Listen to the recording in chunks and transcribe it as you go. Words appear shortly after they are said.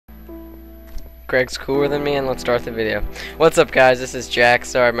Greg's cooler than me, and let's start the video. What's up, guys? This is Jack.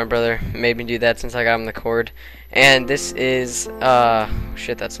 Sorry, my brother made me do that since I got him the cord. And this is,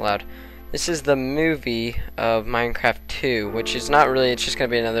 shit, that's loud. This is the movie of Minecraft 2, which is not really, it's just gonna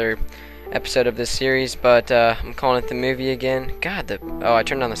be another episode of this series, but, I'm calling it the movie again. God, oh, I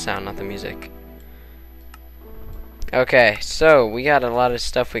turned down the sound, not the music. Okay, so we got a lot of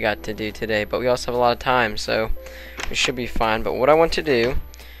stuff we got to do today, but we also have a lot of time, so we should be fine. But what I want to do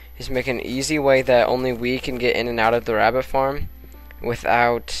is make an easy way that only we can get in and out of the rabbit farm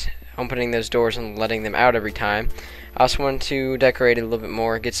without opening those doors and letting them out every time. I also want to decorate it a little bit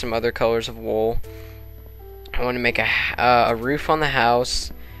more, get some other colors of wool. I want to make a roof on the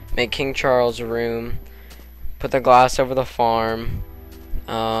house, make King Charles a room, put the glass over the farm,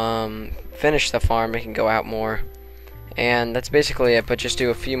 finish the farm, make it go out more. And that's basically it, but just do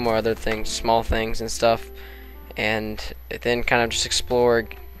a few more other things, small things and stuff, and then kind of just explore,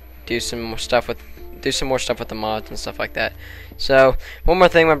 do some more stuff with the mods and stuff like that. So one more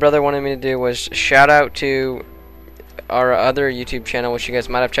thing my brother wanted me to do was shout out to our other YouTube channel, which you guys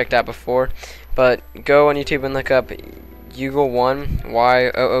might have checked out before, but go on YouTube and look up Yoogle1,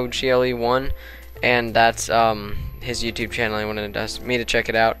 Yoogle1, and that's his YouTube channel. He wanted me to check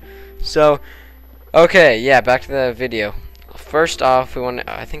it out. So okay, yeah, back to the video. First off, we want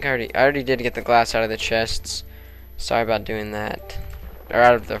I already did get the glass out of the chests. Sorry about doing that. Or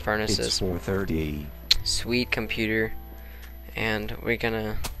out of the furnaces. It's 4:30. Sweet computer. And we're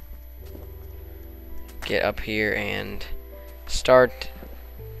gonna get up here and start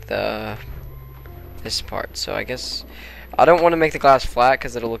this part. So I guess I don't want to make the glass flat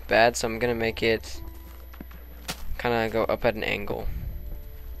because it'll look bad, so I'm gonna make it kinda go up at an angle.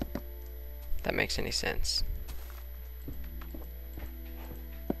 If that makes any sense.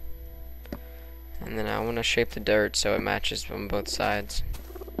 And then I want to shape the dirt so it matches on both sides.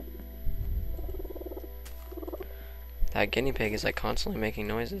 That guinea pig is like constantly making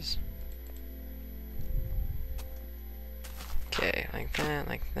noises. Okay, like that,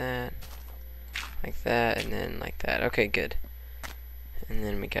 like that, like that, and then like that. Okay, good. And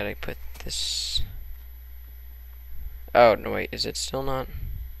then we gotta put this. Oh no, wait, is it still not?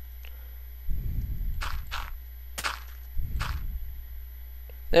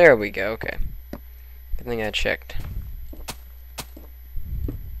 There we go, okay. Good thing I checked.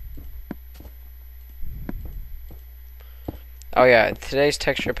 Oh yeah, today's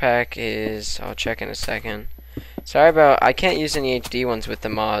texture pack is, I'll check in a second. Sorry about, I can't use any HD ones with the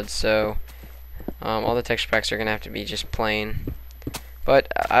mods, so all the texture packs are going to have to be just plain. But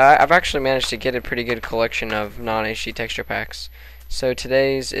I've actually managed to get a pretty good collection of non-HD texture packs. So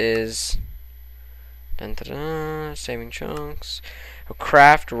today's is, dun, dun, dun, saving chunks. A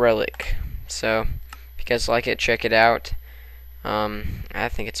craft relic. So if you guys like it, check it out. I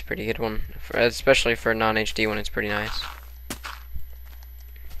think it's a pretty good one, especially for a non-HD one. It's pretty nice.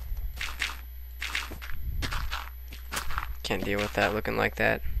 Can't deal with that looking like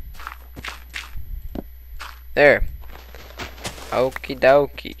that. There. Okie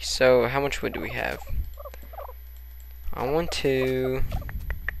dokie. So how much wood do we have? I want to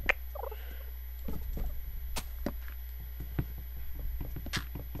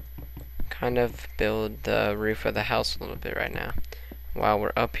kind of build the roof of the house a little bit right now while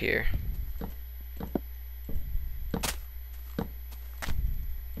we're up here.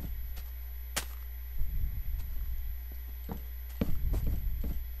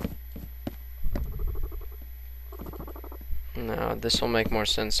 No, this will make more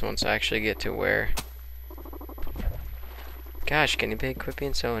sense once I actually get to where. Gosh, guinea pig, quit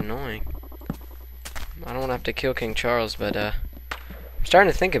being so annoying. I don't want to have to kill King Charles, but I'm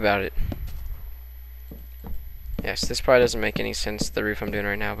starting to think about it. Yes, this probably doesn't make any sense, the roof I'm doing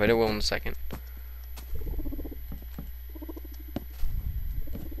right now, but it will in a second.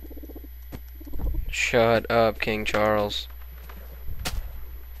 Shut up, King Charles.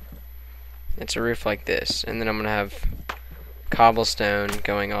 It's a roof like this, and then I'm going to have cobblestone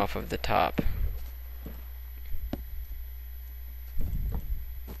going off of the top.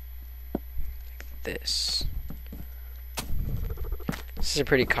 Like this. This is a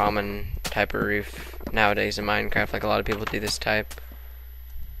pretty common type of roof nowadays in Minecraft. Like, a lot of people do this type.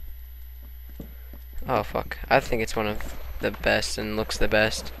 Oh fuck, I think it's one of the best and looks the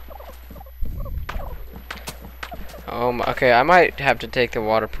best. Oh my, okay, I might have to take the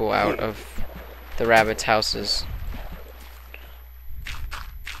water pool out of the rabbits' houses.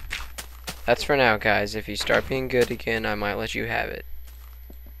 That's for now, guys. If you start being good again, I might let you have it.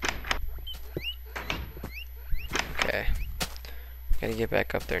 Okay, gotta get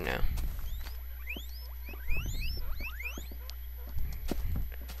back up there now.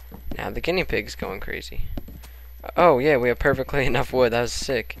 Now the guinea pig's going crazy. Oh yeah, we have perfectly enough wood. That was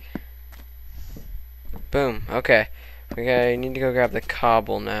sick. Boom. Okay. We need to go grab the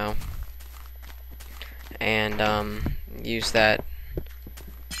cobble now. And use that.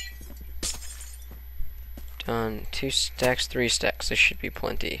 Done. 2 stacks, 3 stacks. This should be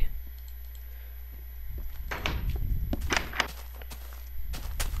plenty.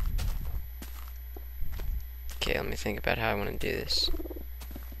 Okay, let me think about how I want to do this.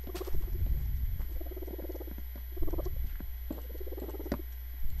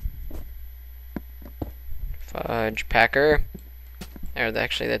 Fudge packer.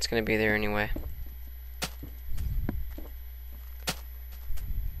 Actually, that's going to be there anyway.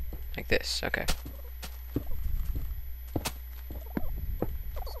 Like this. Okay.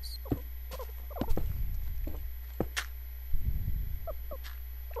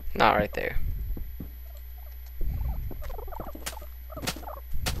 Not right there.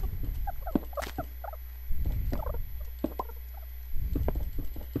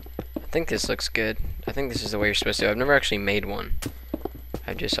 I think this looks good. I think this is the way you're supposed to. I've never actually made one.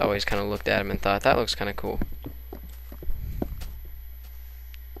 I've just always kind of looked at them and thought, that looks kind of cool.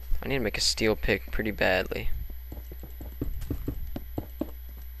 I need to make a steel pick pretty badly.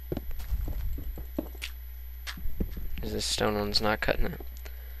 This stone one's not cutting it.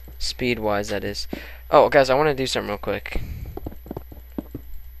 Speed-wise, that is. Oh, guys, I want to do something real quick.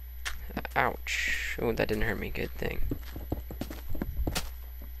 Ouch. Oh, that didn't hurt me. Good thing.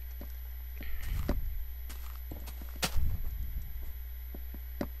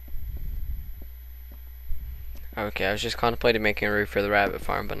 Okay, I was just contemplating making a roof for the rabbit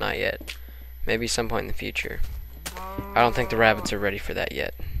farm, but not yet. Maybe some point in the future. I don't think the rabbits are ready for that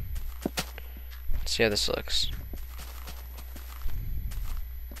yet. Let's see how this looks.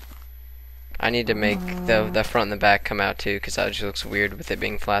 I need to make the front and the back come out too, because that just looks weird with it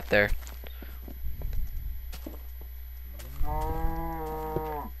being flat there.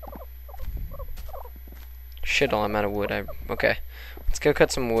 Shit, all I'm out of wood. Okay, let's go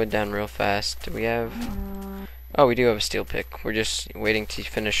cut some wood down real fast. Do we have... Oh, we do have a steel pick. We're just waiting to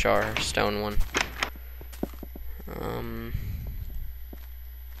finish our stone one.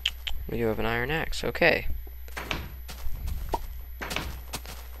 We do have an iron axe. Okay.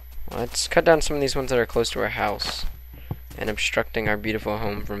 Let's cut down some of these ones that are close to our house and obstructing our beautiful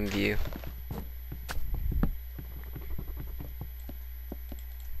home from view.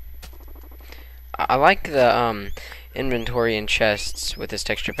 I like the inventory and chests with this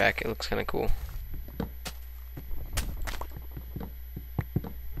texture pack. It looks kind of cool.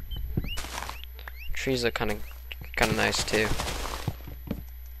 Trees look kind of nice too.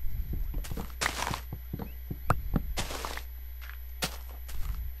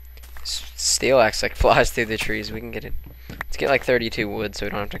 Steel axe like flies through the trees. We can get it. Let's get like 32 wood so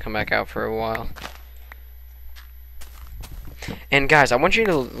we don't have to come back out for a while. And guys, I want you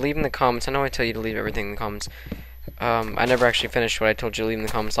to leave in the comments. I know I tell you to leave everything in the comments. I never actually finished what I told you to leave in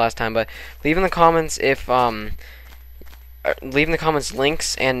the comments last time, but leave in the comments if leave in the comments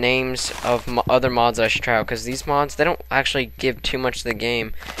links and names of other mods that I should try out, because these mods, they don't actually give too much to the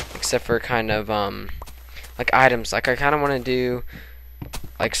game except for kind of like items. Like I kind of want to do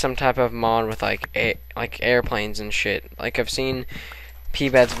like some type of mod with like airplanes and shit. Like I've seen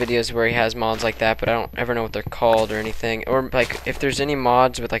P-Bad's videos where he has mods like that, but I don't ever know what they're called or anything. Or like if there's any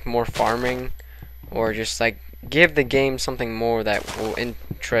mods with like more farming, or just like give the game something more that will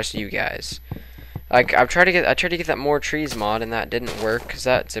interest you guys. Like I tried to get that more trees mod, and that didn't work because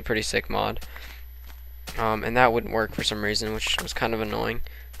that's a pretty sick mod. And that wouldn't work for some reason, which was kind of annoying.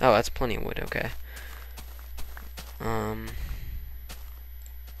 Oh, that's plenty of wood. Okay.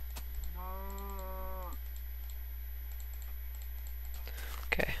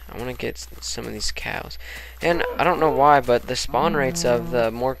 Okay, I want to get some of these cows. And I don't know why, but the spawn rates of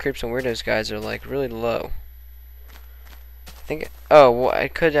the more creeps and weirdos guys are like really low. I think, oh, well,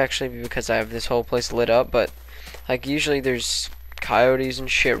 it could actually be because I have this whole place lit up, but like usually there's coyotes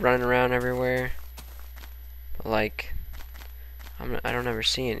and shit running around everywhere. But, like, I don't ever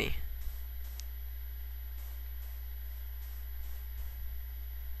see any.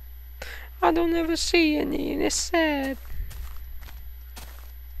 I don't ever see any, and it's sad.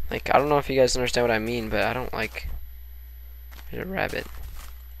 Like, I don't know if you guys understand what I mean, but I don't like... There's a rabbit.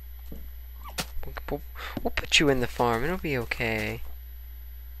 We'll put you in the farm. It'll be okay.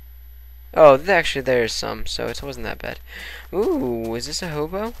 Oh, actually there's some, so it wasn't that bad. Ooh, is this a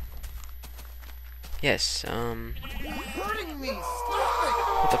hobo? Yes, what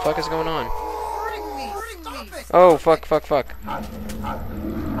the fuck is going on? Oh, fuck.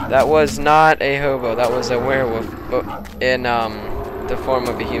 That was not a hobo. That was a werewolf. But in, the form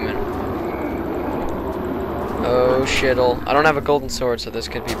of a human. Oh shittle. I don't have a golden sword, so this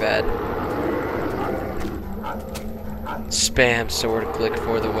could be bad. Spam sword click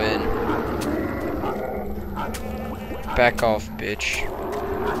for the win. Back off, bitch.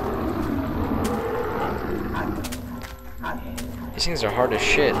 These things are hard as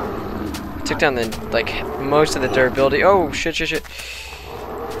shit. I took down the, like, most of the durability. Oh, shit. I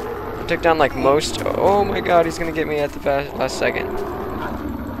took down, like, most. Oh my god, he's gonna get me at the last second.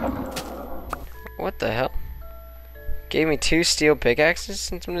 What the hell? Gave me 2 steel pickaxes?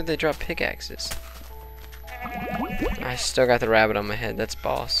 Since when did they drop pickaxes? I still got the rabbit on my head. That's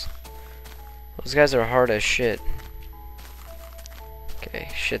boss. Those guys are hard as shit. Okay,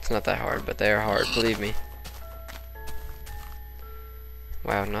 shit's not that hard, but they are hard, believe me.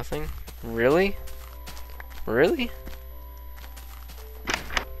 Wow, nothing? Really? Really?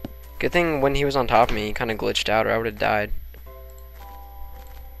 Good thing when he was on top of me, he kind of glitched out, or I would have died.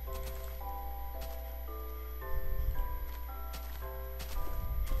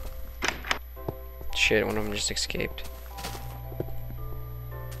 Shit, one of them just escaped.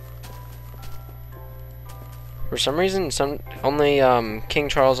 For some reason, King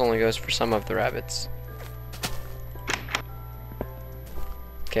Charles only goes for some of the rabbits.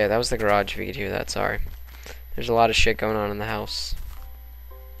 Okay, that was the garage, if you could hear that, sorry. There's a lot of shit going on in the house.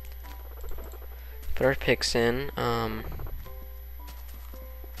 Put our picks in, dun,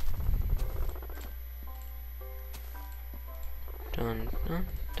 dun,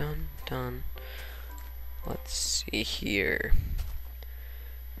 dun, dun. Let's see here.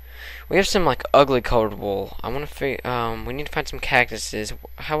 We have some like ugly colored wool. I want to figure. We need to find some cactuses.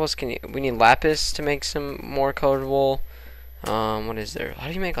 How else can you? We need lapis to make some more colored wool. What is there? How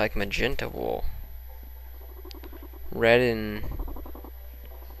do you make like magenta wool? Red and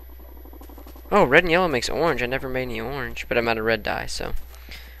red and yellow makes orange. I never made any orange, but I'm out of red dye. So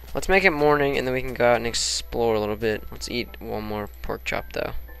let's make it morning, and then we can go out and explore a little bit. Let's eat one more pork chop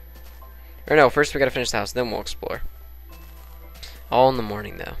though. Or no, first we gotta finish the house, then we'll explore. All in the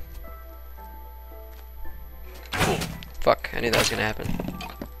morning though. Fuck, I knew that was gonna happen.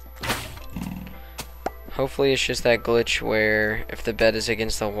 Hopefully it's just that glitch where if the bed is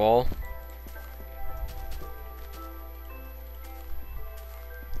against the wall.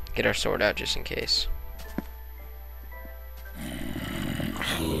 Get our sword out just in case.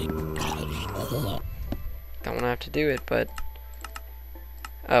 Don't wanna have to do it, but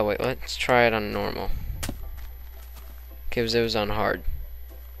oh wait, let's try it on normal. Because it was on hard.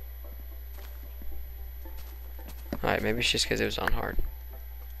 Alright, maybe it's just because it was on hard.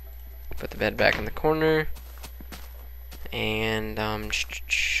 Put the bed back in the corner. And, oh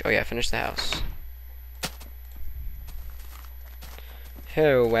yeah, finish the house.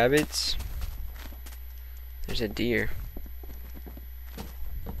 Hello, wabbits. There's a deer.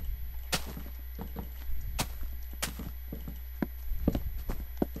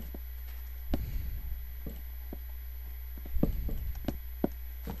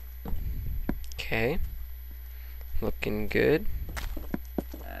 Okay. Looking good.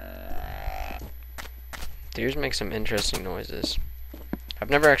 Deers make some interesting noises. I've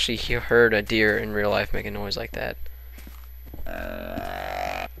never actually heard a deer in real life make a noise like that.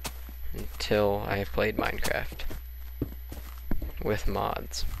 Until I played Minecraft. With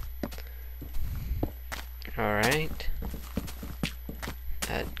mods. Alright.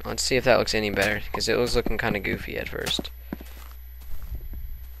 Let's see if that looks any better, because it was looking kind of goofy at first.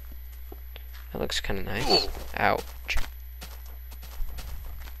 That looks kind of nice. Ouch.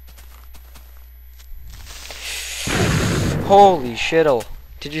 Holy shittle.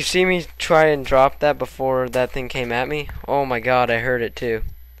 Did you see me try and drop that before that thing came at me? Oh my god, I heard it too.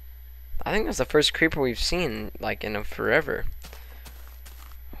 I think that's the first creeper we've seen, like, in forever.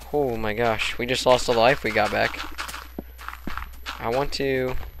 Oh my gosh, we just lost a life we got back. I want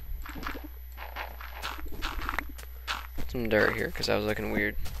to put some dirt here, because I was looking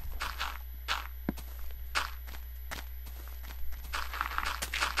weird.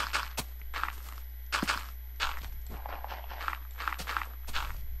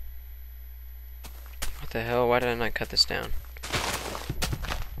 What the hell? Why did I not cut this down?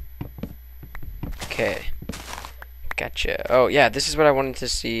 Okay. Gotcha. Oh, yeah, this is what I wanted to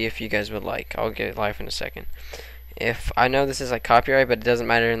see if you guys would like. I'll get live in a second. If I know this is like copyright, but it doesn't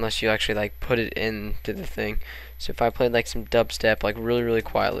matter unless you actually like put it into the thing. So if I played like some dubstep, like really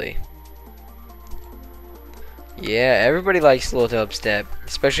quietly. Yeah, everybody likes a little dubstep,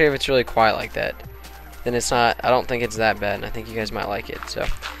 especially if it's really quiet like that. Then it's not, I don't think it's that bad, and I think you guys might like it. So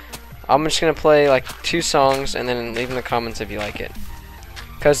I'm just gonna play like 2 songs and then leave in the comments if you like it.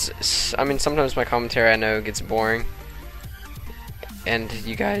 Cause I mean sometimes my commentary I know gets boring. and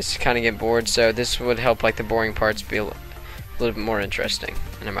you guys kind of get bored, so this would help like the boring parts be a little bit more interesting.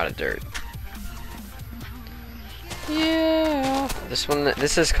 And I'm out of dirt. Yeah.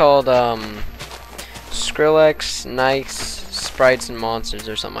 This is called Skrillex, Nice, Sprites, and Monsters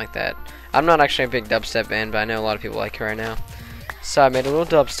or something like that. I'm not actually a big dubstep fan, but I know a lot of people like it right now. So I made a little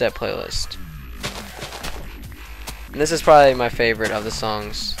dubstep playlist. And this is probably my favorite of the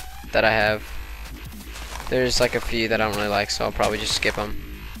songs that I have. There's like a few that I don't really like, so I'll probably just skip them.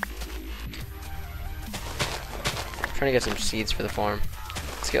 I'm trying to get some seeds for the farm.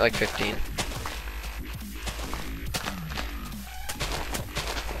 Let's get like 15.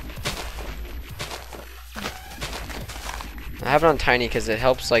 I have it on tiny because it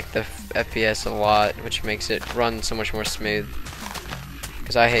helps like the FPS a lot, which makes it run so much more smooth.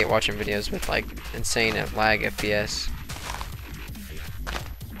 Because I hate watching videos with like insane lag FPS.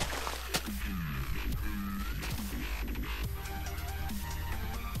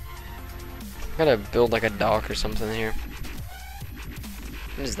 I gotta build like a dock or something here.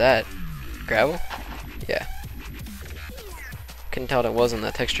 What is that? Gravel? Yeah. Couldn't tell what it was in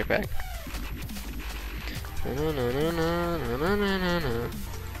that texture pack.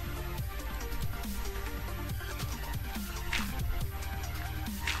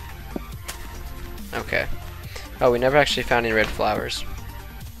 Okay. Oh, we never actually found any red flowers.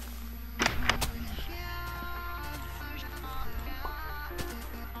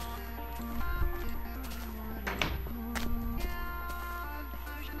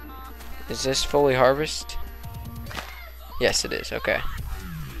 Is this fully harvested? Yes, it is. Okay.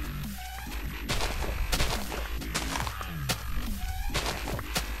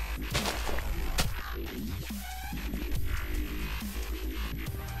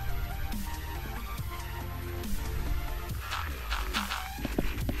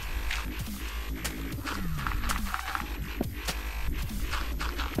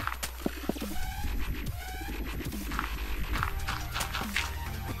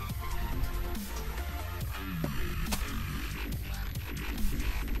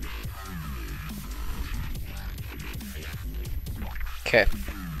 Okay.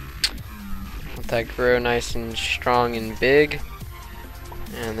 Let that grow nice and strong and big.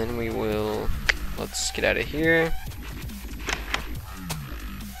 And then we will, let's get out of here.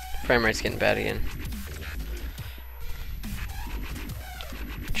 Frame rate's getting bad again.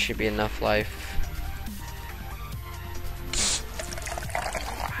 Should be enough life.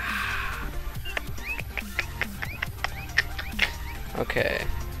 Okay.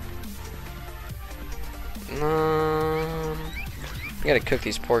 I gotta cook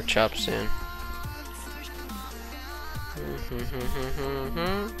these pork chops soon.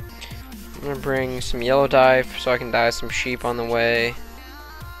 I'm gonna bring some yellow dye so I can dye some sheep on the way.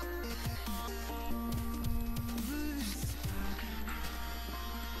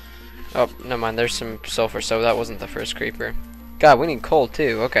 Oh, never mind, there's some sulfur, so that wasn't the first creeper. God, we need coal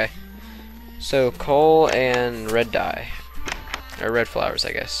too, okay. So, coal and red dye. Or red flowers,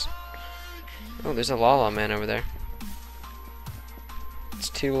 I guess. Oh, there's a Lala man over there. It's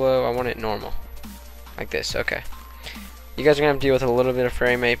too low, I want it normal. Like this, okay. You guys are gonna have to deal with a little bit of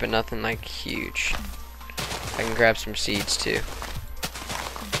frame rate, but nothing like huge. I can grab some seeds too.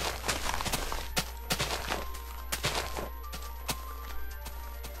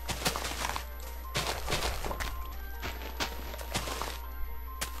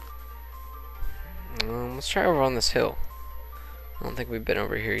 Let's try over on this hill. I don't think we've been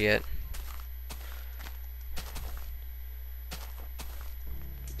over here yet.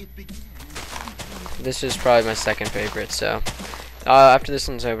 This is probably my second favorite, so after this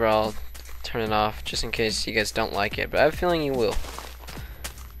one's over I'll turn it off just in case you guys don't like it, but I have a feeling you will.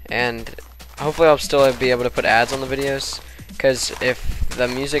 And hopefully I'll still be able to put ads on the videos, because if the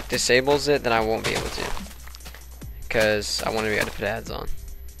music disables it, then I won't be able to, because I want to be able to put ads on.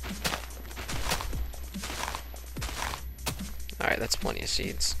 Alright, that's plenty of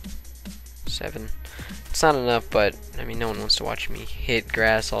seeds. 7. It's not enough, but I mean, no one wants to watch me hit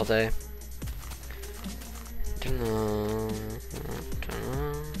grass all day.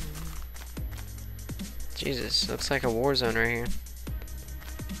 Jesus, looks like a war zone right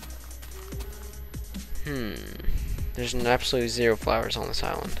here. There's absolutely 0 flowers on this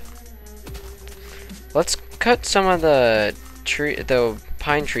island. Let's cut some of the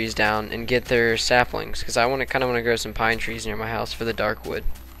pine trees down and get their saplings, because I kind of want to grow some pine trees near my house for the dark wood.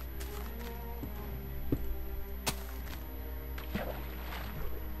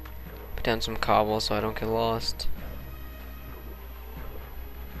 Put down some cobble so I don't get lost.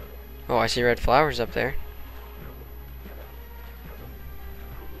 Oh, I see red flowers up there.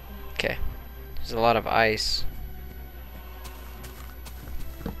 Okay. There's a lot of ice.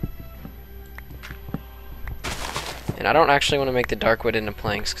 And I don't actually want to make the dark wood into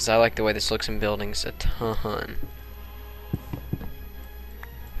planks because I like the way this looks in buildings a ton.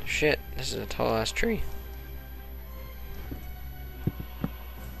 Shit, this is a tall ass tree.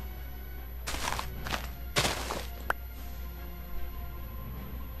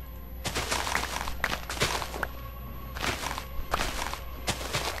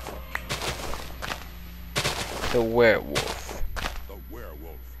 The werewolf. The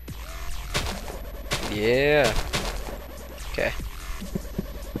werewolf. Yeah. Okay.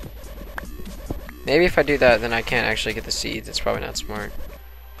 Maybe if I do that, then I can't actually get the seeds. It's probably not smart.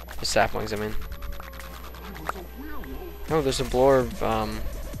 The saplings, I mean. Oh, there's a blorb,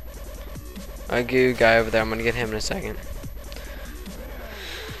 a goo guy over there. I'm gonna get him in a second.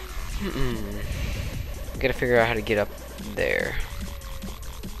 Gotta figure out how to get up there.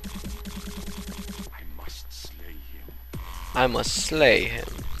 I must slay him.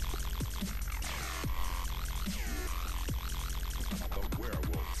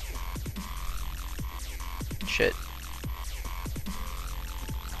 Shit.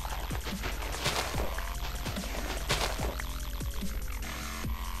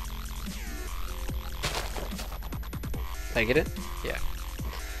 Did I get it? Yeah.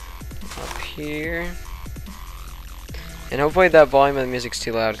 Up here. And hopefully that volume of the music's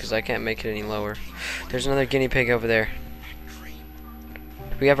too loud because I can't make it any lower. There's another guinea pig over there.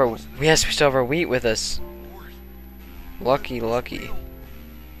 We have our, yes, we still have our wheat with us. Lucky, lucky.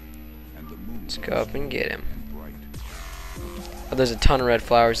 Let's go up and get him. Oh, there's a ton of red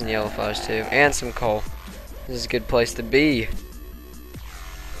flowers and yellow flowers too, and some coal. This is a good place to be.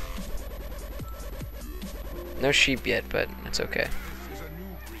 No sheep yet, but it's okay.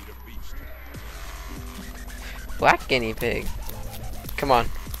 Black guinea pig. Come on.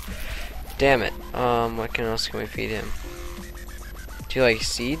 Damn it. What else can we feed him? Do you like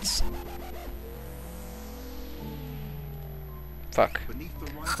seeds? Fuck.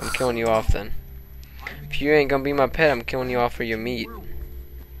 I'm killing you off then. If you ain't gonna be my pet, I'm killing you off for your meat.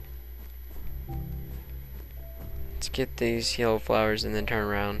 Let's get these yellow flowers and then turn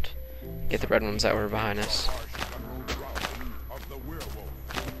around. Get the red ones that were behind us.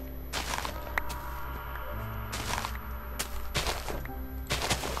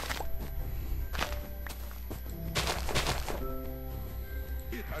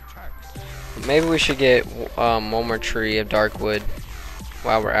 Maybe we should get one more tree of dark wood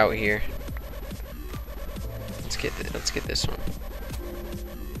while we're out here. Let's get this one.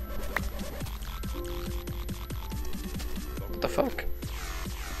 What the fuck?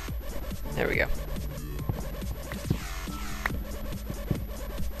 There we go.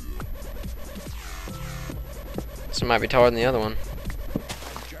 This one might be taller than the other one.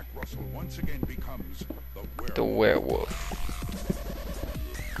 Jack Russell once again becomes the werewolf.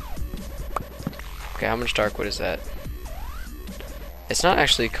 Okay, how much dark wood is that? It's not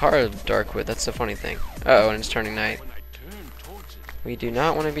actually carved dark wood, that's the funny thing. Uh oh, and it's turning night. We do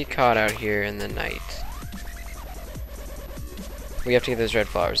not want to be caught out here in the night. We have to get those red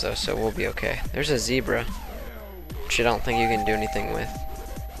flowers though, so we'll be okay. There's a zebra, which I don't think you can do anything with.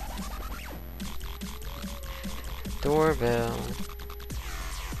 Doorbell.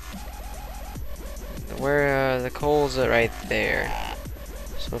 Where the coal's right there.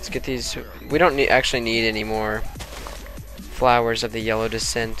 So let's get these. We don't actually need any more flowers of the yellow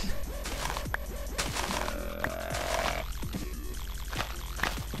descent.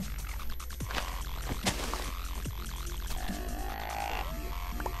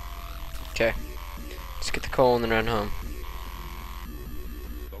 Okay. Let's get the coal and then run home.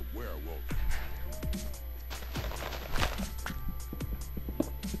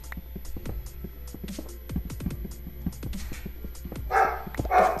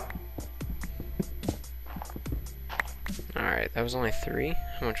 Alright, that was only 3.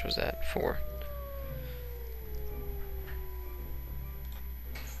 How much was that? 4.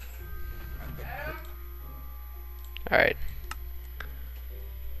 Alright.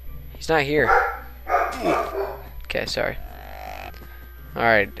 He's not here. Okay, sorry.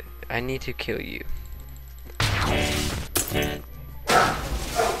 Alright, I need to kill you.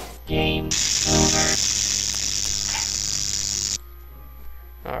 Game over.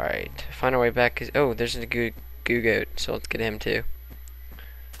 Alright, find our way back. Oh, there's a goo goat, so let's get him too.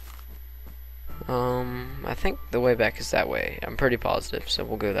 I think the way back is that way. I'm pretty positive, so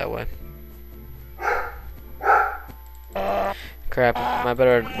we'll go that way. Crap, my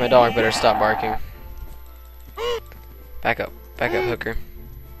dog better stop barking. Back up, Hooker.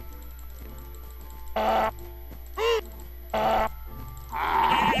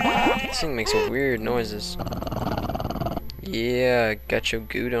 This thing makes weird noises. Yeah, got your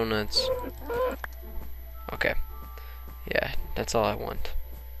goo donuts. Okay. Yeah, that's all I want.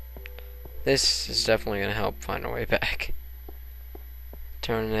 This is definitely going to help find our way back.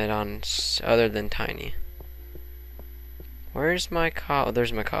 Turning it on other than tiny. Where's my cobble? Oh,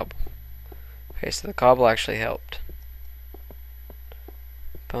 there's my cobble. Okay, so the cobble actually helped.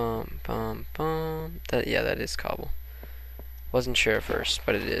 Bum, bum, bum. Yeah, that is cobble. Wasn't sure at first,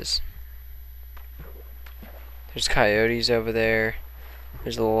 but it is. There's coyotes over there.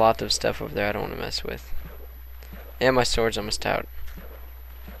 There's a lot of stuff over there I don't want to mess with. And my sword's almost out.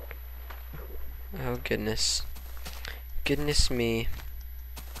 Oh, goodness. Goodness me.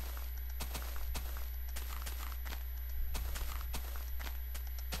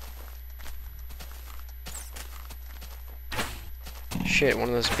 Shit, one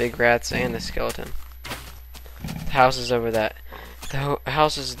of those big rats and a skeleton. The house is over that. The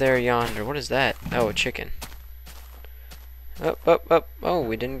house is there yonder. What is that? Oh, a chicken. Up, up, up. Oh,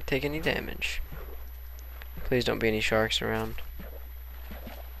 we didn't take any damage. Please don't be any sharks around.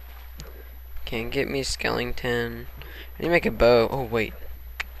 Can't get me skeleton. I need to make a bow. Oh, wait.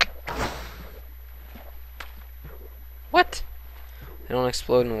 What? They don't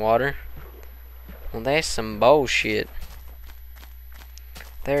explode in water? Well, that's some bullshit.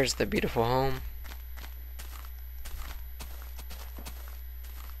 There's the beautiful home.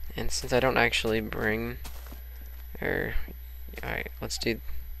 And since I don't actually bring... Alright, let's check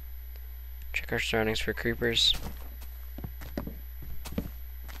our surroundings for creepers.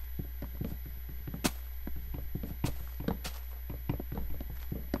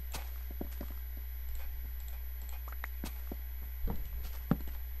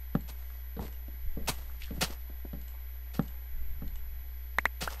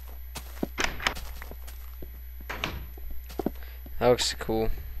 That looks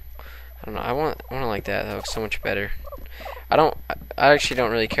cool. I don't know. I want like that. That looks so much better. I actually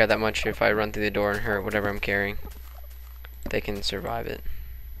don't really care that much if I run through the door and hurt whatever I'm carrying. They can survive it.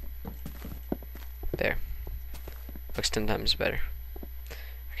 There. Looks 10 times better.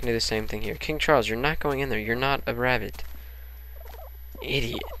 I can do the same thing here. King Charles, you're not going in there. You're not a rabbit.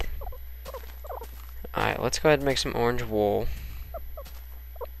 Idiot. Alright, let's go ahead and make some orange wool.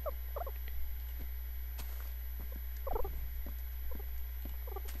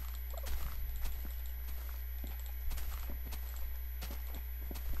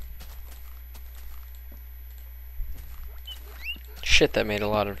 Shit, that made a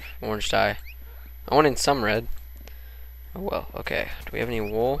lot of orange dye. I wanted some red. Oh well, okay. Do we have any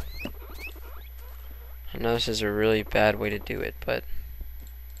wool? I know this is a really bad way to do it, but...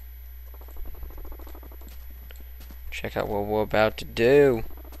 check out what we're about to do.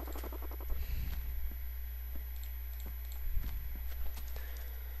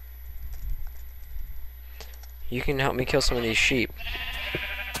 You can help me kill some of these sheep.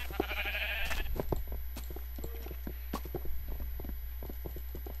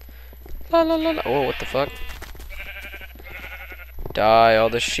 La la la la. Oh, what the fuck? Dye all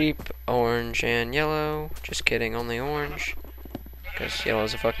the sheep orange and yellow. Just kidding, only orange. Because yellow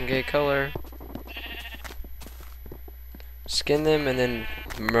is a fucking gay color. Skin them and then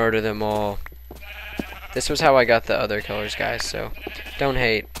murder them all. This was how I got the other colors, guys, so don't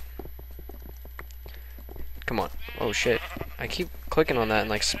hate. Come on. Oh shit. I keep clicking on that and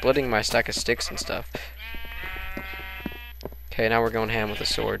like splitting my stack of sticks and stuff. Okay, now we're going ham with a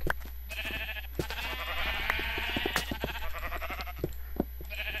sword.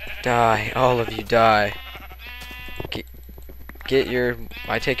 Die, all of you die. Get your...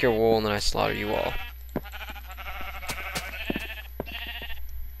 I take your wool and then I slaughter you all.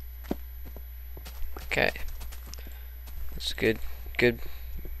 Okay. That's a good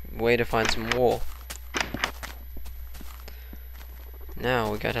way to find some wool.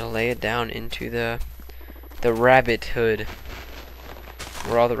 Now we gotta lay it down into the rabbit hood,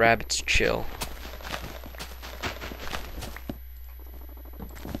 where all the rabbits chill.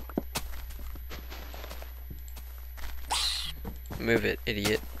 Move it,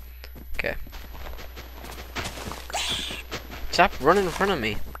 idiot. Okay. Stop running in front of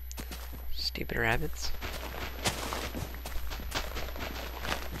me. Stupid rabbits.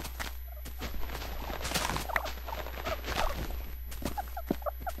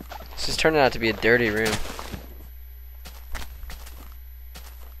 This is turning out to be a dirty room.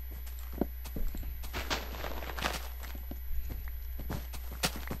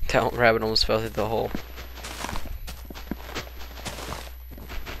 That rabbit almost fell through the hole.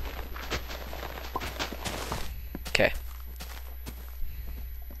 Okay.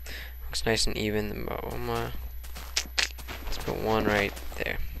 Looks nice and even. Let's put one right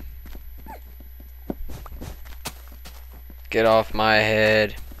there. Get off my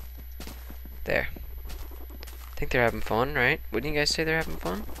head. There. think they're having fun, right? Wouldn't you guys say they're having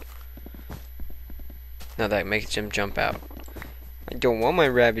fun? No, that makes them jump out. I don't want my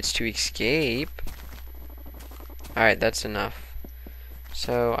rabbits to escape. Alright, that's enough.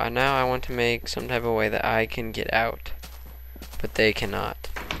 So now I want to make some type of way that I can get out. But they cannot.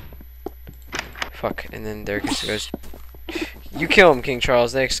 Fuck, and then there goes... You kill them, King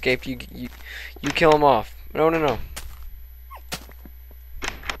Charles. They escaped. You kill them off. No.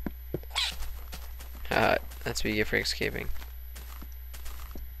 That's what you get for escaping.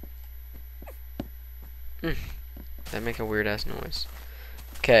 That make a weird ass noise.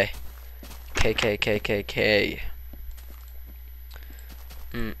 Okay. K.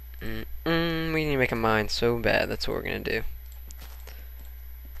 We need to make a mine so bad. That's what we're gonna do.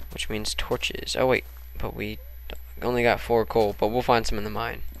 Which means torches. Oh wait, but we only got 4 coal, but we'll find some in the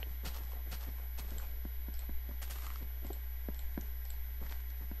mine.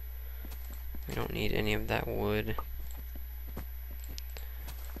 We don't need any of that wood.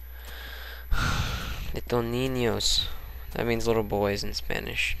 Little niños. That means little boys in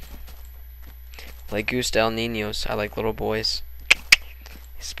Spanish. Le gusta el niños. I like little boys.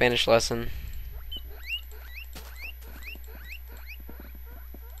 Spanish lesson.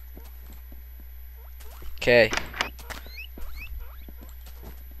 Okay.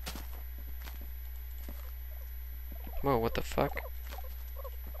 Whoa, what the fuck?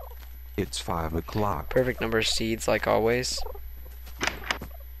 It's 5 o'clock. Perfect number of seeds, like always.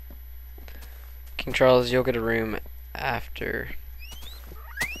 King Charles, you'll get a room after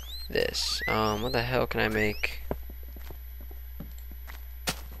this. What the hell can I make?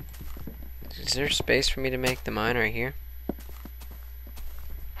 Is there space for me to make the mine right here?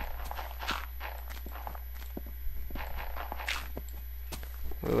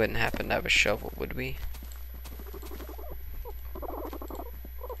 We wouldn't happen to have a shovel, would we?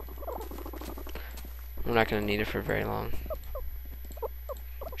 I'm not gonna need it for very long.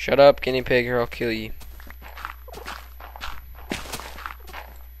 Shut up, guinea pig, or I'll kill you.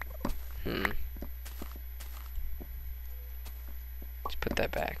 Let's put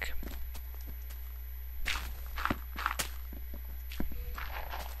that back.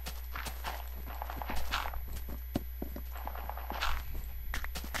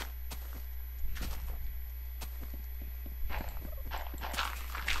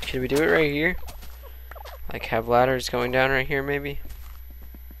 Should we do it right here? Like have ladders going down right here maybe?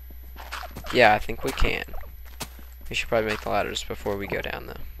 Yeah, I think we can. We should probably make the ladders before we go down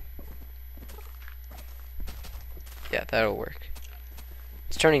though. Yeah, that'll work.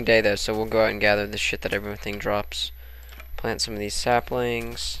 It's turning day though, so we'll go out and gather the shit that everything drops. Plant some of these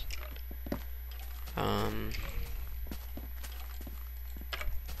saplings.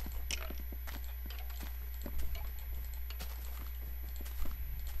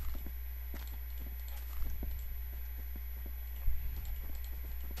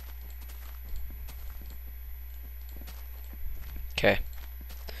 Okay.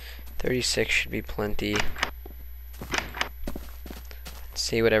 36 should be plenty. Let's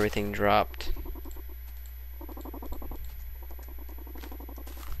see what everything dropped.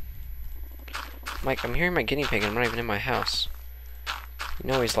 Mike, I'm hearing my guinea pig and I'm not even in my house. You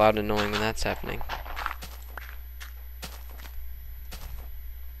know he's loud and annoying when that's happening.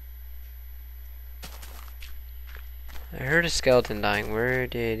 I heard a skeleton dying. Where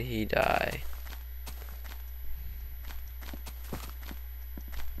did he die?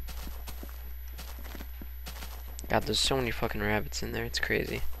 God, there's so many fucking rabbits in there. It's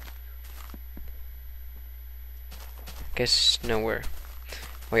crazy. Guess nowhere.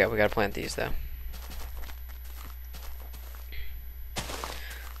 Oh yeah, we gotta plant these though.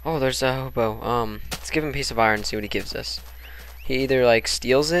 Oh, there's a hobo. Let's give him a piece of iron and see what he gives us. He either like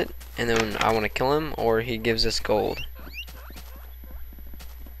steals it and then I want to kill him, or he gives us gold.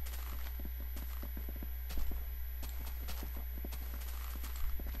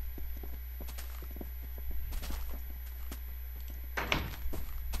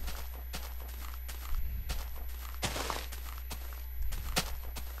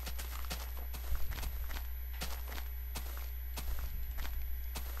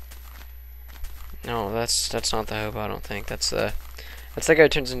 No, that's not the hobo, I don't think. That's the guy who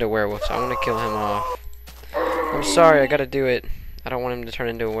turns into a werewolf, so I want to kill him off. I'm sorry, I gotta do it. I don't want him to turn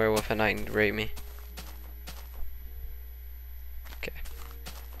into a werewolf at night and rape me. Okay.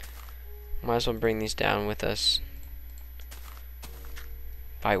 Might as well bring these down with us.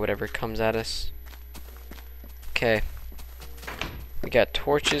 Fight whatever comes at us. Okay. We got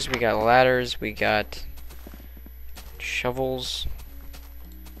torches, we got ladders, we got shovels.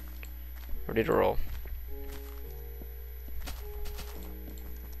 Ready to roll.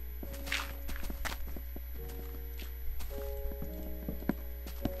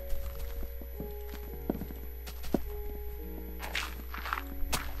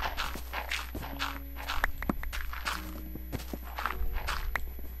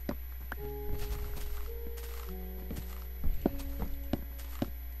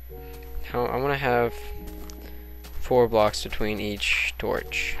 I want to have 4 blocks between each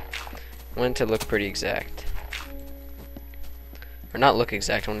torch. I want it to look pretty exact. Or not look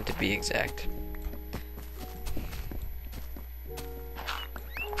exact, I want it to be exact.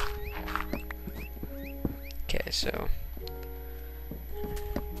 Okay, so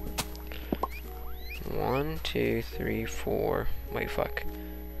 1, 2, 3, 4. Wait, fuck.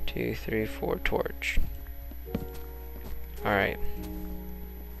 2, 3, 4 torch. Alright.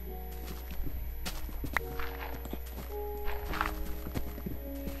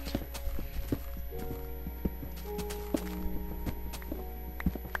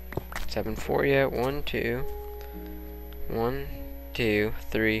 Seven, 4 yet. 1, 2. 1, 2,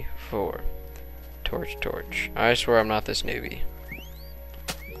 3, 4. Torch, torch. I swear I'm not this newbie.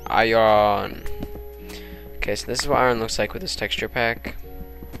 Iron. Okay, so this is what iron looks like with this texture pack.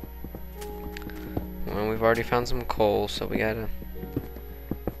 Well, we've already found some coal, so we gotta...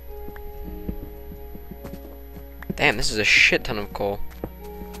 Damn, this is a shit ton of coal.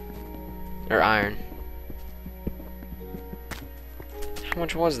 Or iron. How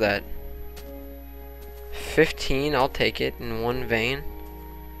much was that? 15, I'll take it in one vein.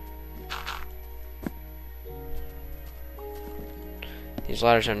 These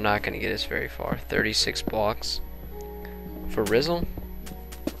ladders are not going to get us very far. 36 blocks. For Rizzle?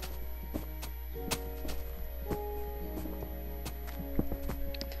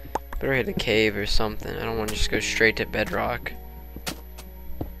 Better hit a cave or something. I don't want to just go straight to bedrock.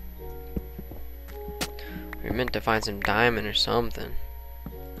 We're meant to find some diamond or something.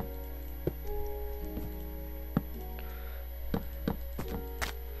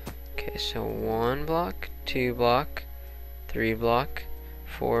 Okay, so 1 block, 2 block, 3 block,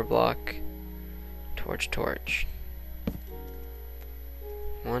 4 block, torch, torch.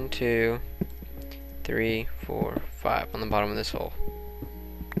 1, 2, 3, 4, 5 on the bottom of this hole.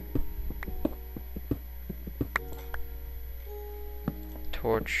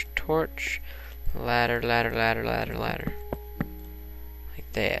 Torch, torch, ladder, ladder, ladder, ladder, ladder.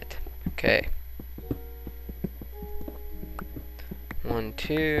 Like that. Okay. 1,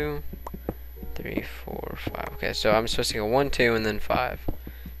 2, 3, 4, 5. Okay, so I'm supposed to go 1, 2, and then 5.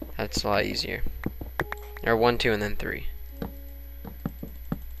 That's a lot easier. Or 1, 2, and then 3.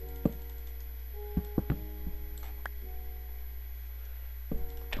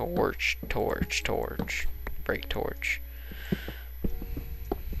 Torch, torch, torch. Break torch.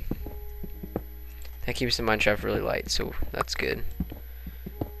 That keeps the mineshaft really light, so that's good.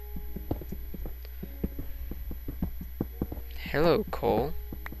 Hello, coal.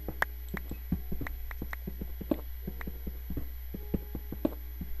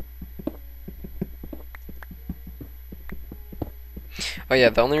 Oh yeah,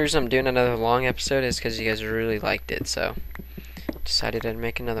 the only reason I'm doing another long episode is because you guys really liked it, so decided I'd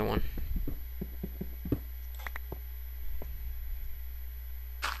make another one.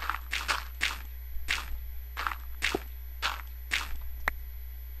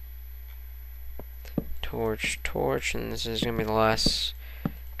 Torch, torch, and this is gonna be the last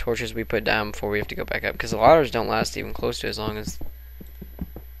torches we put down before we have to go back up, because the ladders don't last even close to as long as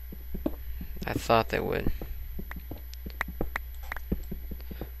I thought they would.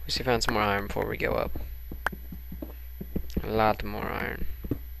 We see, found some more iron before we go up. A lot more iron.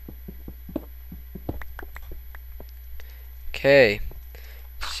 Okay,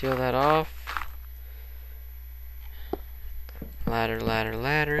 seal that off. Ladder, ladder,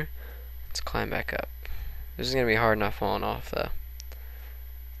 ladder. Let's climb back up. This is gonna be hard not falling off though.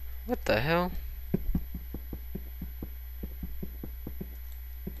 What the hell?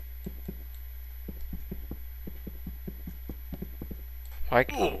 Why?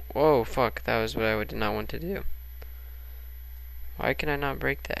 Whoa, fuck! That was what I did not want to do. Why can I not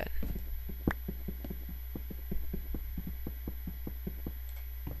break that?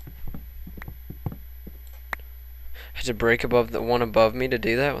 I had to break above the one above me to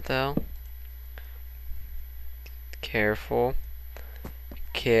do that. What the hell? Careful.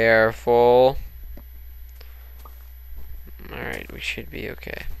 Careful. Alright, we should be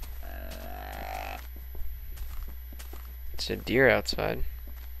okay. It's a deer outside.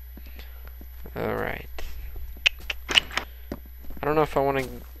 Alright. I don't know if I want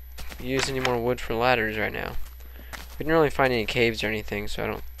to use any more wood for ladders right now. We didn't really find any caves or anything, so I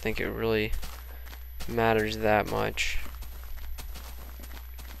don't think it really matters that much.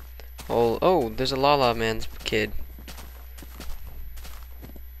 Oh, there's a Lala Man's kid.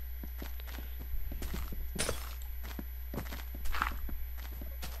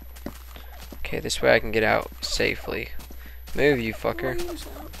 Okay, this way I can get out safely. Move, you fucker.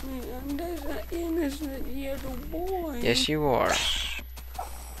 Yes, you are.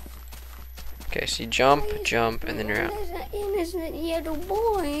 Okay, so you jump, and then you're out. There's an innocent little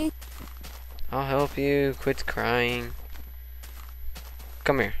boy. I'll help you. Quit crying.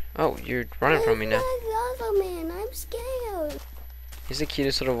 Come here. Oh, you're running from me now. Where's the other man? I'm scared. He's the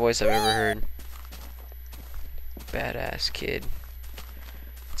cutest little voice I've ever heard. Badass kid.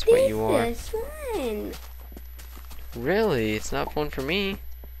 That's what you are. This is fun. Really? It's not fun for me.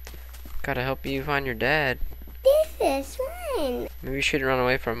 Gotta help you find your dad. This is fun. Maybe you shouldn't run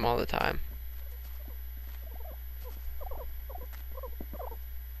away from him all the time.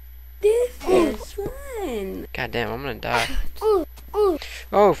 This is fun. God damn, I'm gonna die. Oh, oh.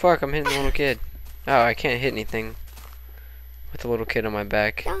 Oh fuck, I'm hitting the little kid. Oh, I can't hit anything with the little kid on my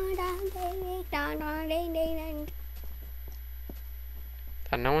back.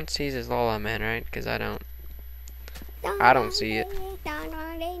 No one sees his Lola Man, right? Because I don't. I don't see it.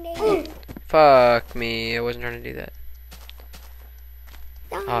 Fuck me, I wasn't trying to do that.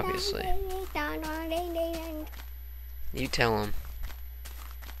 Obviously. You tell him.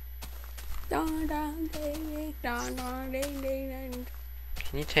 Can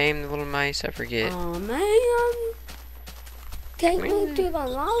you tame the little mice? I forget. Oh man. Take me to the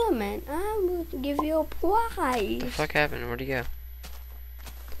Lala Man. I will give you a prize. What the fuck happened? Where'd he go?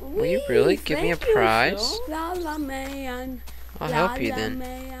 Will you really give me a prize? Lala Man. I'll help you then.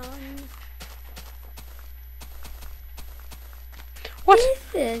 What?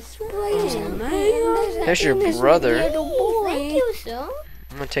 This man. There's your brother. Thank you, sir.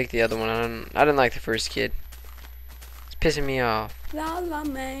 I'm gonna take the other one. I didn't like the first kid. It's pissing me off. Lala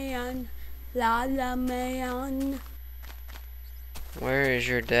Man. Lala Man. Where is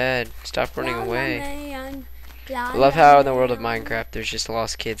your dad? Stop running away. Man. I love how in the world of Minecraft there's just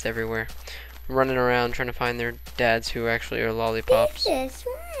lost kids everywhere. Running around trying to find their dads who actually are lollipops. This is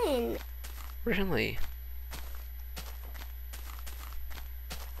fun. Really?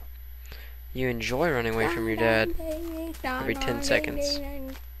 You enjoy running away from your dad every 10 seconds.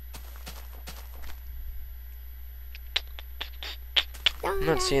 I'm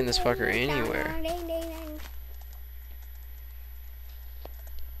not seeing this fucker anywhere.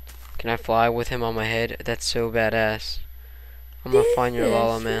 Can I fly with him on my head? That's so badass. I'm gonna find your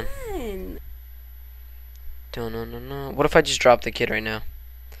Lala Man. No. What if I just drop the kid right now?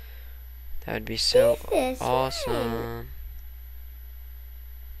 That would be so awesome.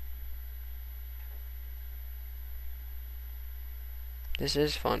 This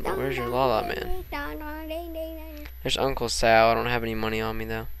is fun, but where's your Lala Man? There's Uncle Sal. I don't have any money on me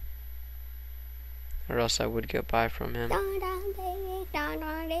though. Or else I would go buy from him.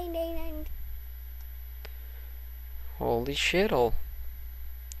 Holy shittle.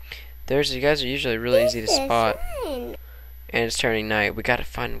 You guys are usually really easy to spot. And it's turning night. We gotta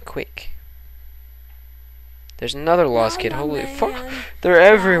find them quick. There's another lost kid. Holy fuck. They're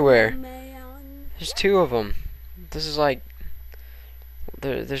everywhere. There's two of them. This is like...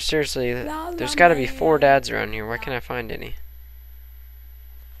 There's seriously... There's gotta be 4 dads around here. Why can't I find any?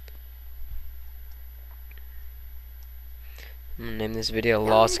 I'm gonna name this video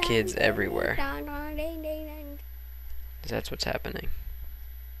Lost Kids Everywhere. 'Cause that's what's happening.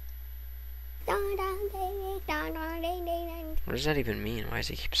 What does that even mean? Why does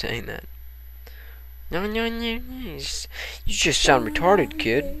he keep saying that? No, you just sound retarded,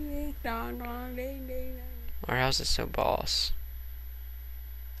 kid. Our house is so boss.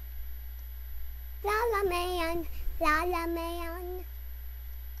 Lala Man. Lala Man.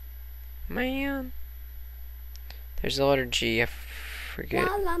 Man. There's the letter G. I forget.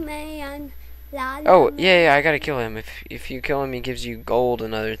 Lala Man. Oh, yeah, I gotta kill him. If you kill him, he gives you gold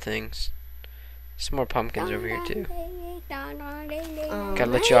and other things. Some more pumpkins over here, too. Gotta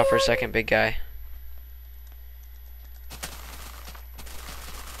let you off for a second, big guy.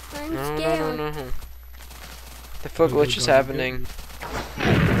 I'm No. The foot glitch is happening.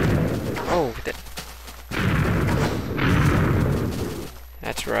 Oh,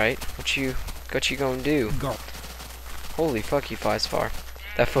 that's right. What you gonna do? Holy fuck, he flies far.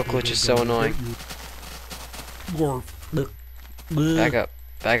 That foot glitch is so annoying. Back up.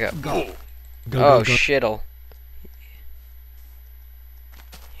 Oh, shittle.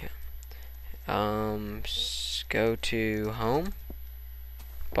 Yeah. Go to home.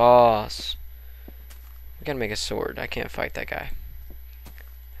 Boss. We gotta make a sword. I can't fight that guy.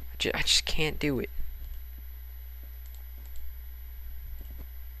 I just can't do it.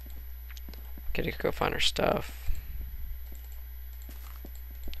 Gotta go find our stuff.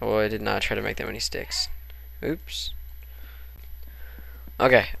 Oh, I did not try to make that many sticks. Oops.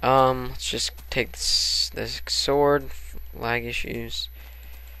 Okay, let's just take this sword, lag issues,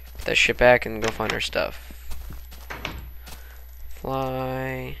 put that shit back, and go find our stuff.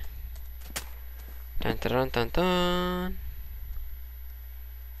 Fly. Dun dun dun dun dun.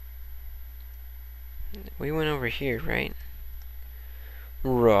 We went over here, right?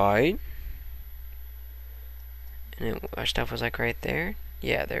 Right. And our stuff was like right there.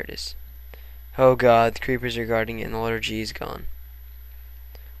 Yeah, there it is. Oh god, the creepers are guarding it and the letter G is gone.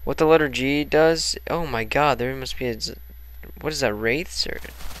 What the letter G does? Oh my god, there must be a... What is that, wraiths or...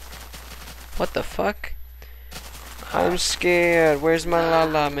 What the fuck? I'm scared. Where's my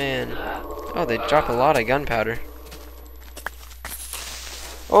la-la man? Oh, they drop a lot of gunpowder.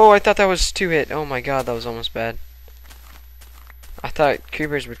 Oh, I thought that was 2 hit. Oh my god, that was almost bad. I thought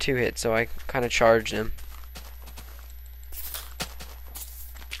creepers were 2 hit, so I kind of charged them.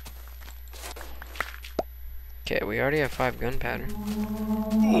 Okay, we already have 5 gunpowder.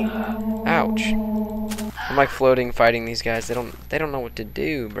 Ouch. I'm like floating fighting these guys. They don't know what to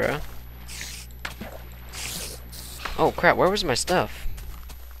do, bro. Oh crap, where was my stuff?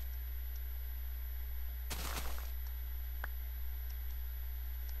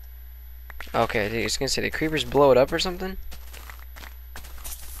 Okay, I was gonna say, the creepers blow it up or something?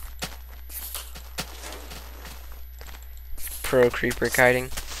 Pro creeper kiting.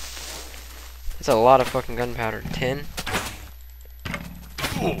 That's a lot of fucking gunpowder. 10.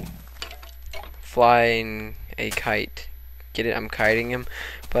 Flying a kite. Get it? I'm kiting him,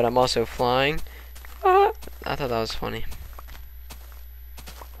 but I'm also flying. I thought that was funny.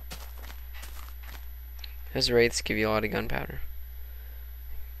 Those wraiths give you a lot of gunpowder.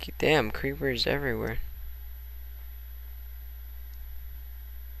 Damn, creepers everywhere.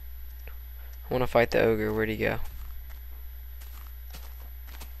 I want to fight the ogre. Where'd he go?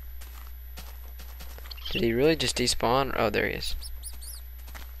 Did he really just despawn? Oh, there he is.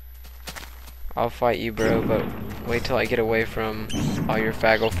 I'll fight you, bro, but wait till I get away from all your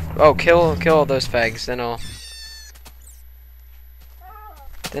faggle. Oh, kill all those fags, then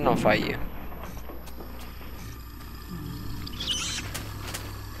I'll fight you.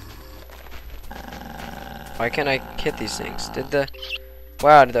 Why can't I hit these things?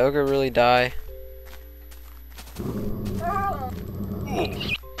 Wow, did the ogre really die?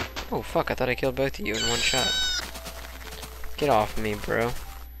 Oh fuck, I thought I killed both of you in one shot. Get off me, bro.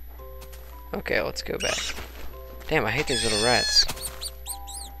 Okay, let's go back. Damn, I hate these little rats.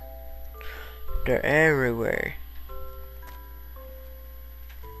 They're everywhere.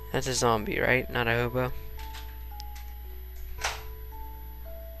 That's a zombie, right? Not a hobo?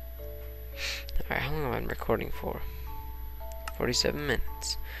 Alright, how long have I been recording for? 47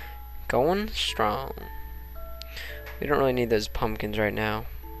 minutes. Going strong. We don't really need those pumpkins right now.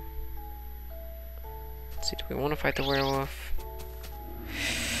 Let's see, do we want to fight the werewolf?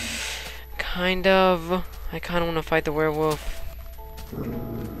 Kind of. I kind of want to fight the werewolf.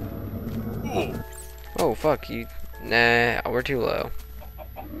 Oh fuck you! Nah, we're too low.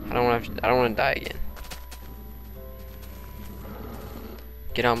 I don't want to die again.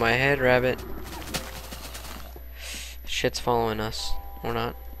 Get on my head, rabbit. Shit's following us, or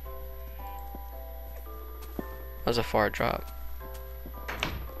not? That was a far drop.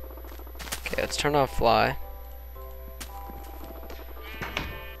 Okay, let's turn off fly.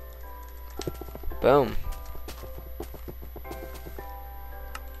 Boom.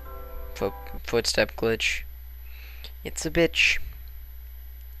 Footstep glitch. It's a bitch.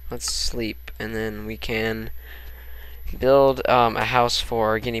 Let's sleep, and then we can build a house for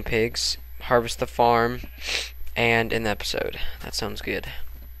our guinea pigs, harvest the farm, and end the episode. That sounds good.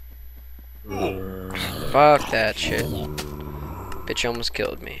 Fuck that shit. Bitch almost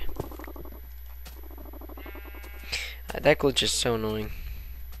killed me. That glitch is so annoying.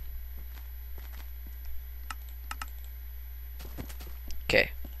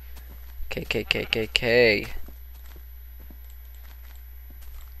 Okay. Okay.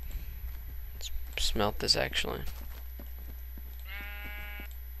 Let's smelt this actually.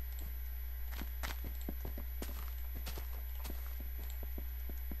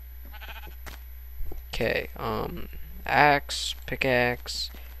 Okay, axe, pickaxe,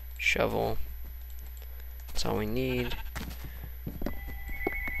 shovel. That's all we need.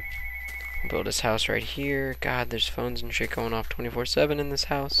 Build this house right here. God, there's phones and shit going off 24/7 in this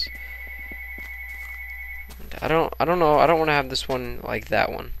house. I don't know. I don't want to have this one like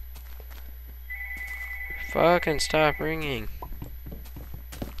that one. Fucking stop ringing.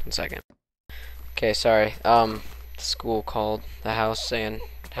 1 second. Okay, sorry. School called the house saying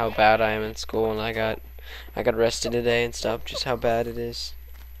how bad I am in school, and I got arrested today and stuff. Just how bad it is.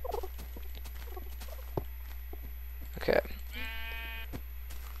 Okay.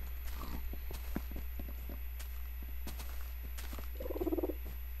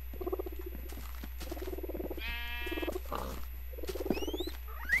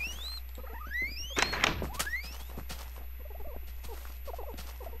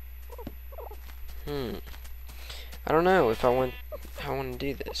 I don't know if I want to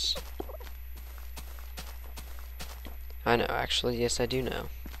do this. I know, actually, yes, I do know.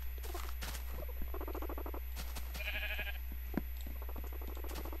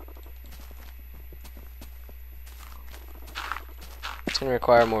 It's gonna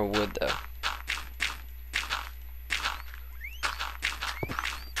require more wood, though.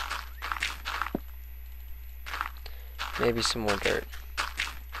 Maybe some more dirt.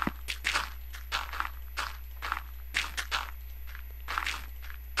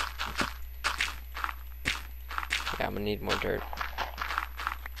 Yeah, I'm gonna need more dirt.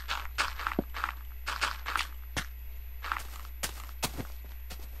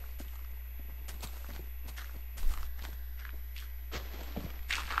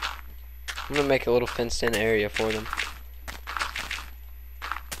 I'm gonna make a little fenced-in area for them.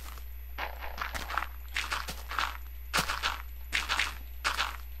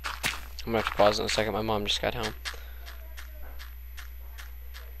 I'm gonna have to pause in a second. My mom just got home.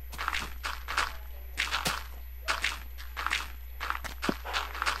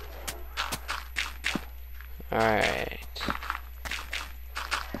 Alright.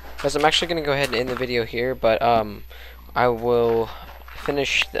 Guys, I'm actually gonna go ahead and end the video here, but I will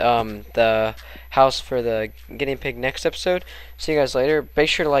finish the house for the guinea pig next episode. See you guys later. Make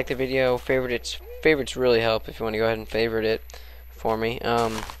sure to like the video. Favorites really help if you want to go ahead and favorite it for me.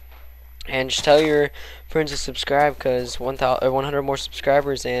 And just tell your friends to subscribe, because 100 more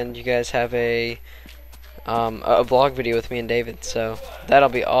subscribers and you guys have a vlog video with me and David, so that'll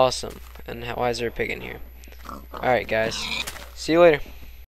be awesome. And why is there a pig in here? Alright guys, see you later.